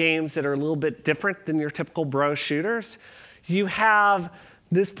like games that are a little bit different than your typical bro shooters, you have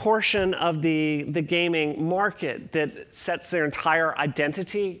this portion of the gaming market that sets their entire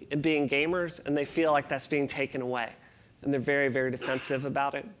identity in being gamers, and they feel like that's being taken away. And they're very, very defensive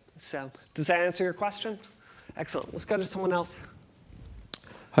about it. So does that answer your question? Excellent. Let's go to someone else.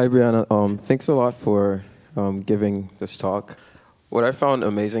 Hi, Brianna. Thanks a lot for giving this talk. What I found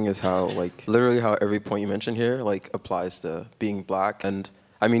amazing is how, literally how every point you mentioned here, applies to being black. And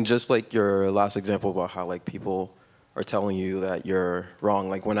I mean, just like your last example about how, people are telling you that you're wrong.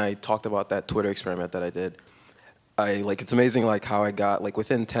 When I talked about that Twitter experiment that I did, it's amazing, how I got,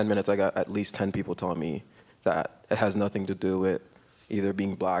 within 10 minutes, I got at least 10 people telling me that it has nothing to do with either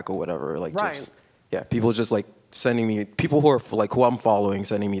being black or whatever. People just, sending me, people who are, who I'm following,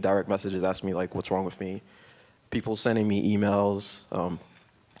 sending me direct messages, asking me, what's wrong with me. People sending me emails,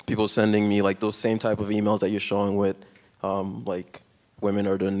 people sending me those same type of emails that you're showing with women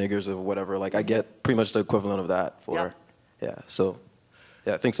or the niggers or whatever. I get pretty much the equivalent of that for, So,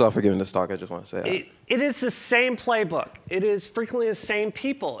 thanks a lot for giving this talk. I just want to say that. It is the same playbook. It is frequently the same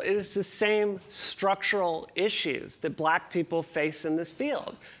people. It is the same structural issues that black people face in this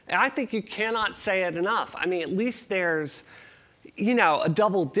field. And I think you cannot say it enough. I mean, at least there's a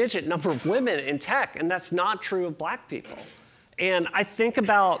double-digit number of women in tech, and that's not true of black people. And I think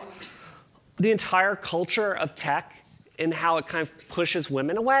about the entire culture of tech and how it kind of pushes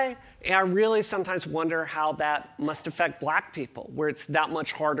women away, and I really sometimes wonder how that must affect black people, where it's that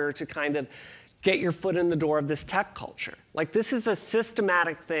much harder to kind of get your foot in the door of this tech culture. This is a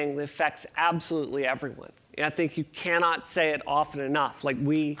systematic thing that affects absolutely everyone. And I think you cannot say it often enough.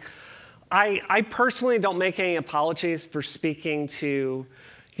 I personally don't make any apologies for speaking to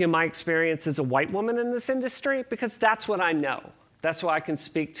my experience as a white woman in this industry, because that's what I know. That's what I can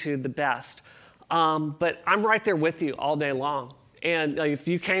speak to the best. But I'm right there with you all day long. And if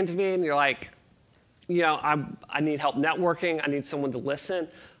you came to me and you're like, I need help networking, I need someone to listen,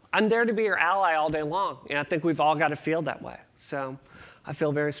 I'm there to be your ally all day long. And I think we've all got to feel that way. So I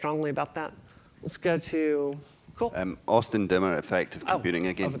feel very strongly about that. Let's go to... Cool. Austin Dimmer, Effective Computing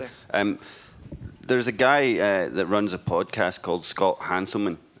again. Over there. There's a guy that runs a podcast called Scott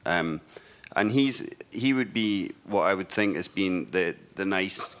Hanselman, and And he would be what I would think as being the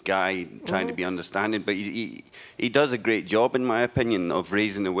nice guy trying to be understanding, but he does a great job, in my opinion, of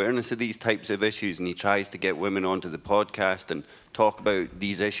raising awareness of these types of issues, and he tries to get women onto the podcast and talk about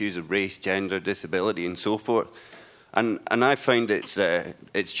these issues of race, gender, disability, and so forth. And I find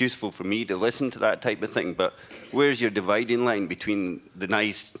it's useful for me to listen to that type of thing, but where's your dividing line between the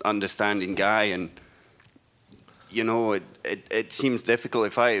nice, understanding guy and, you know, it seems difficult.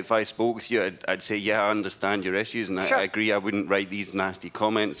 If I spoke with you, I'd say, yeah, I understand your issues, and Sure. I agree. I wouldn't write these nasty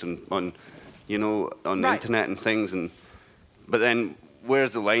comments on you know, on the Right. internet and things. But then,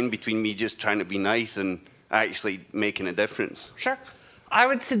 where's the line between me just trying to be nice and actually making a difference? Sure. I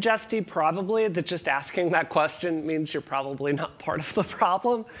would suggest to you probably that just asking that question means you're probably not part of the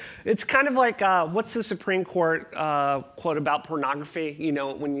problem. It's kind of like, what's the Supreme Court quote about pornography? You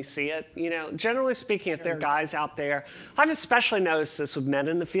know, when you see it, you know, generally speaking, if there are guys out there, I've especially noticed this with men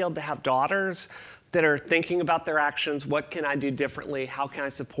in the field that have daughters that are thinking about their actions. What can I do differently? How can I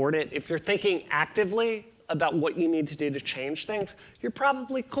support it? If you're thinking actively about what you need to do to change things, you're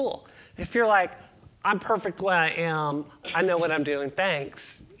probably cool. If you're like, I'm perfect the way I am, I know what I'm doing,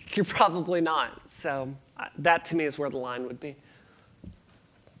 thanks, you're probably not. So that to me is where the line would be.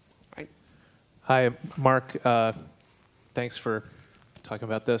 Right? Hi, Mark. Thanks for talking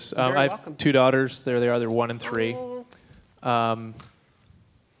about this. You're very I have welcome. 2 daughters. There they are. They're 1 and 3. Oh. I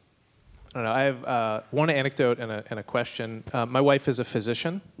don't know. I have one anecdote and a question. My wife is a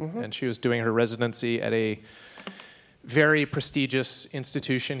physician, and she was doing her residency at a very prestigious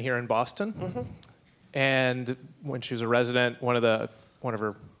institution here in Boston. And when she was a resident, one of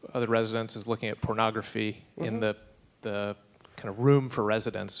her other residents is looking at pornography in the kind of room for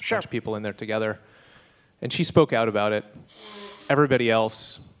residents, a Sure. bunch of people in there together. And she spoke out about it. Everybody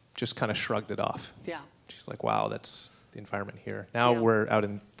else just kind of shrugged it off. Yeah. She's like, wow, that's the environment here. Now Yeah. we're out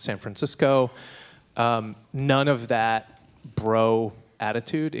in San Francisco. None of that bro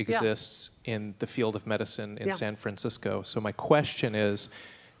attitude exists in the field of medicine in Yeah. San Francisco. So my question is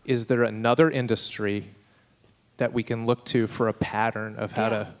there another industry that we can look to for a pattern of how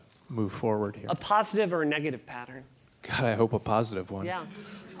to move forward here? A positive or a negative pattern? God, I hope a positive one. Yeah.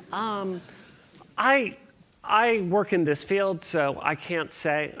 I work in this field, so I can't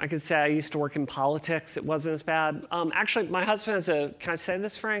say. I can say I used to work in politics. It wasn't as bad. Actually, my husband has can I say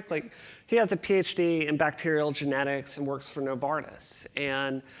this, Frank? Like, he has a PhD in bacterial genetics and works for Novartis.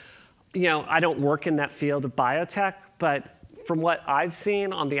 And, you know, I don't work in that field of biotech, but from what I've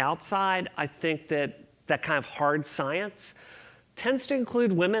seen on the outside, I think that that kind of hard science tends to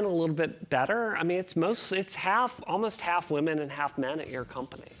include women a little bit better. I mean, it's almost half women and half men at your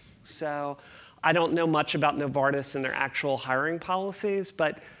company. So I don't know much about Novartis and their actual hiring policies,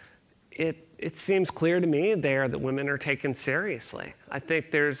 but it seems clear to me there that women are taken seriously. I think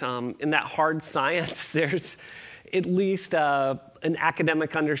there's, in that hard science, there's at least an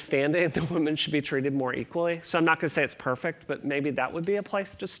academic understanding that women should be treated more equally. So I'm not going to say it's perfect, but maybe that would be a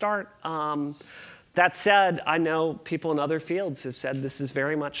place to start. That said, I know people in other fields have said this is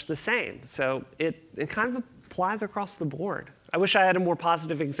very much the same. So it kind of applies across the board. I wish I had a more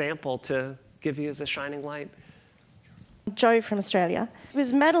positive example to give you as a shining light. Joe from Australia. It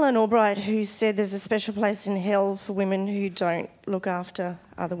was Madeleine Albright who said there's a special place in hell for women who don't look after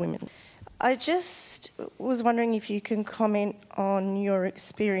other women. I just was wondering if you can comment on your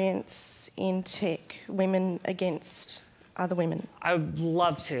experience in tech, women against other women. I would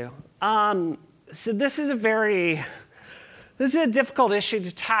love to. So this is a difficult issue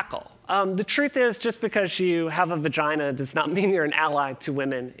to tackle. The truth is, just because you have a vagina does not mean you're an ally to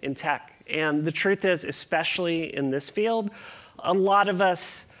women in tech. And the truth is, especially in this field, a lot of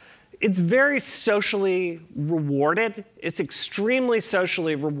us, it's very socially rewarded. It's extremely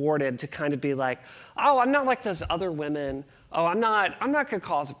socially rewarded to kind of be like, oh, I'm not like those other women. Oh, I'm not gonna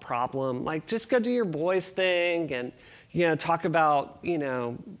cause a problem. Like, just go do your boys thing and, you know, talk about, you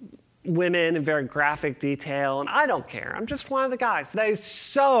know, women in very graphic detail, and I don't care. I'm just one of the guys. That is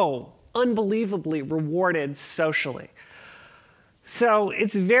so unbelievably rewarded socially. So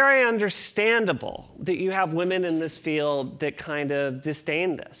it's very understandable that you have women in this field that kind of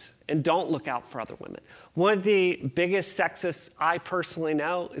disdain this and don't look out for other women. One of the biggest sexists I personally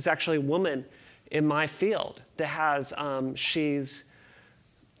know is actually a woman in my field that has, she's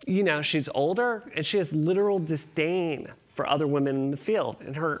older and she has literal disdain for other women in the field.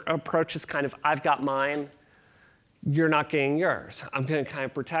 And her approach is kind of, I've got mine, you're not getting yours. I'm gonna kind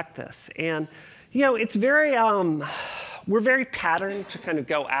of protect this. And, you know, it's very, we're very patterned to kind of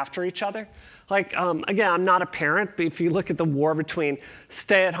go after each other. Like, again, I'm not a parent, but if you look at the war between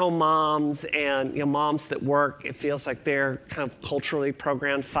stay-at-home moms and moms that work, it feels like they're kind of culturally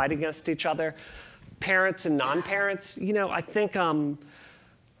programmed to fight against each other. Parents and non-parents, I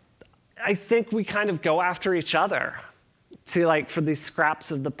think we kind of go after each other for these scraps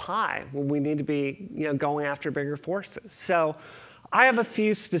of the pie when we need to be going after bigger forces. So I have a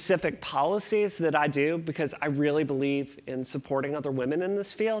few specific policies that I do because I really believe in supporting other women in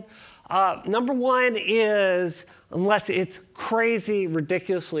this field. Number one is, unless it's crazy,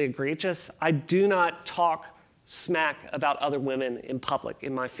 ridiculously egregious, I do not talk smack about other women in public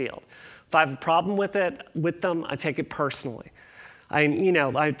in my field. If I have a problem with them, I take it personally.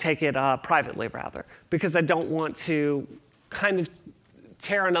 I take it privately, rather, because I don't want to kind of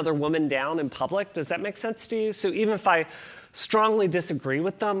tear another woman down in public. Does that make sense to you? So even if I strongly disagree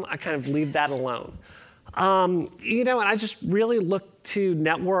with them, I kind of leave that alone. And I just really look to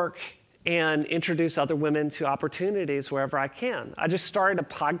network and introduce other women to opportunities wherever I can. I just started a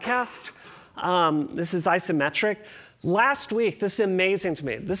podcast. This is Isometric. Last week, this is amazing to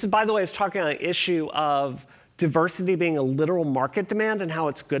me. This is, by the way, is talking on an issue of diversity being a literal market demand and how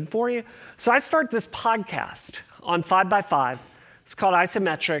it's good for you. So I start this podcast on 5x5. It's called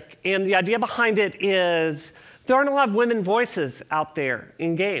Isometric. And the idea behind it is there aren't a lot of women voices out there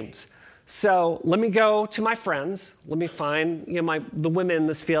in games. So let me go to my friends. Let me find the women in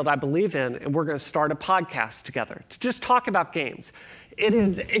this field I believe in, and we're going to start a podcast together to just talk about games. It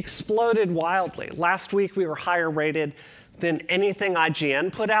has exploded wildly. Last week, we were higher rated than anything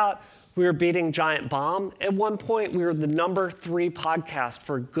IGN put out. We were beating Giant Bomb. At one point, we were the #3 podcast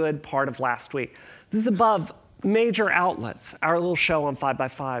for a good part of last week. This is above major outlets, our little show on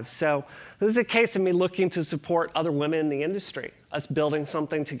 5x5. So this is a case of me looking to support other women in the industry, us building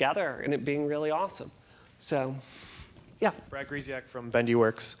something together, and it being really awesome. So, yeah. Brad Griesiak from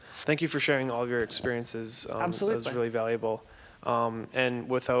BendyWorks. Thank you for sharing all of your experiences. Absolutely. That was really valuable. And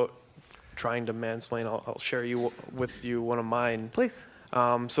without trying to mansplain, I'll share with you one of mine. Please.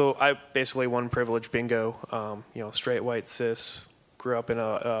 So I basically won privilege bingo. Straight, white, cis, grew up in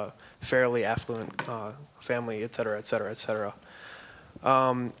a fairly affluent family, et cetera, et cetera, et cetera.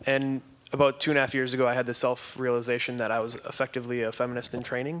 And about 2.5 years ago, I had the self-realization that I was effectively a feminist in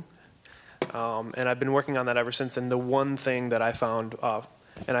training. And I've been working on that ever since. And the one thing that I found,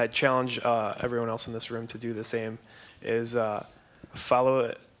 and I challenge everyone else in this room to do the same, is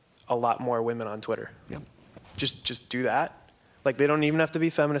follow a lot more women on Twitter. Yep. Just do that. Like, they don't even have to be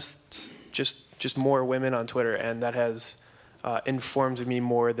feminists, just more women on Twitter, and that has informed me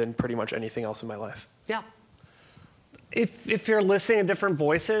more than pretty much anything else in my life. Yeah. If you're listening to different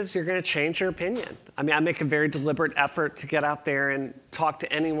voices, you're going to change your opinion. I mean, I make a very deliberate effort to get out there and talk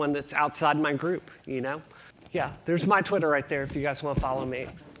to anyone that's outside my group, Yeah, there's my Twitter right there if you guys want to follow me.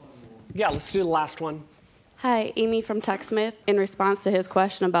 Yeah, let's do the last one. Hi, Amy from TechSmith. In response to his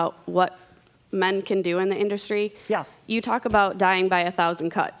question about what men can do in the industry, yeah, you talk about dying by 1,000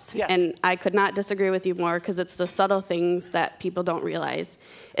 cuts. Yes. And I could not disagree with you more because it's the subtle things that people don't realize.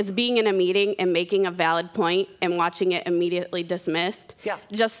 It's being in a meeting and making a valid point and watching it immediately dismissed. Yeah.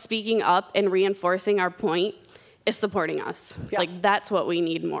 Just speaking up and reinforcing our point is supporting us. Yeah. Like, that's what we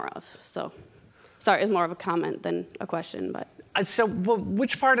need more of. So, sorry, it's more of a comment than a question, but. So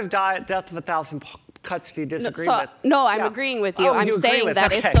which part of Death of 1,000 Cuts do you disagree with? No, I'm agreeing with you. Oh, I'm you agree saying with,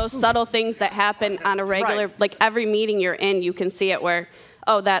 that okay. it's those subtle things that happen on a regular, Right. like every meeting you're in, you can see it where,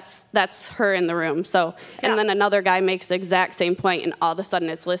 oh, that's her in the room. So, and Yeah. then another guy makes the exact same point, and all of a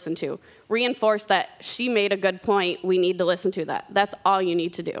sudden it's listened to. Reinforce that she made a good point. We need to listen to that. That's all you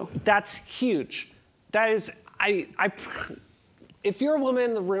need to do. That's huge. That is, if you're a woman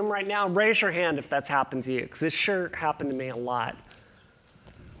in the room right now, raise your hand if that's happened to you, because this sure happened to me a lot.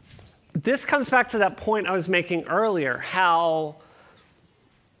 This comes back to that point I was making earlier, how,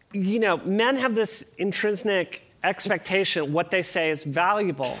 men have this intrinsic expectation what they say is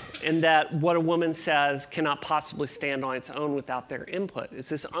valuable, and that what a woman says cannot possibly stand on its own without their input. It's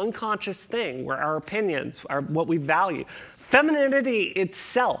this unconscious thing where our opinions are what we value. Femininity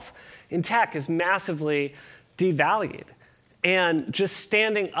itself in tech is massively devalued. And just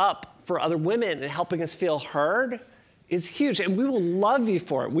standing up for other women and helping us feel heard is huge, and we will love you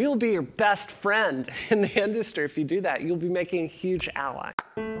for it. We will be your best friend in the industry if you do that. You'll be making a huge ally.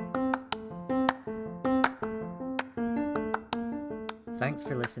 Thanks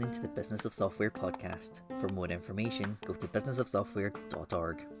for listening to the Business of Software podcast. For more information, go to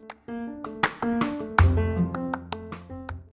businessofsoftware.org.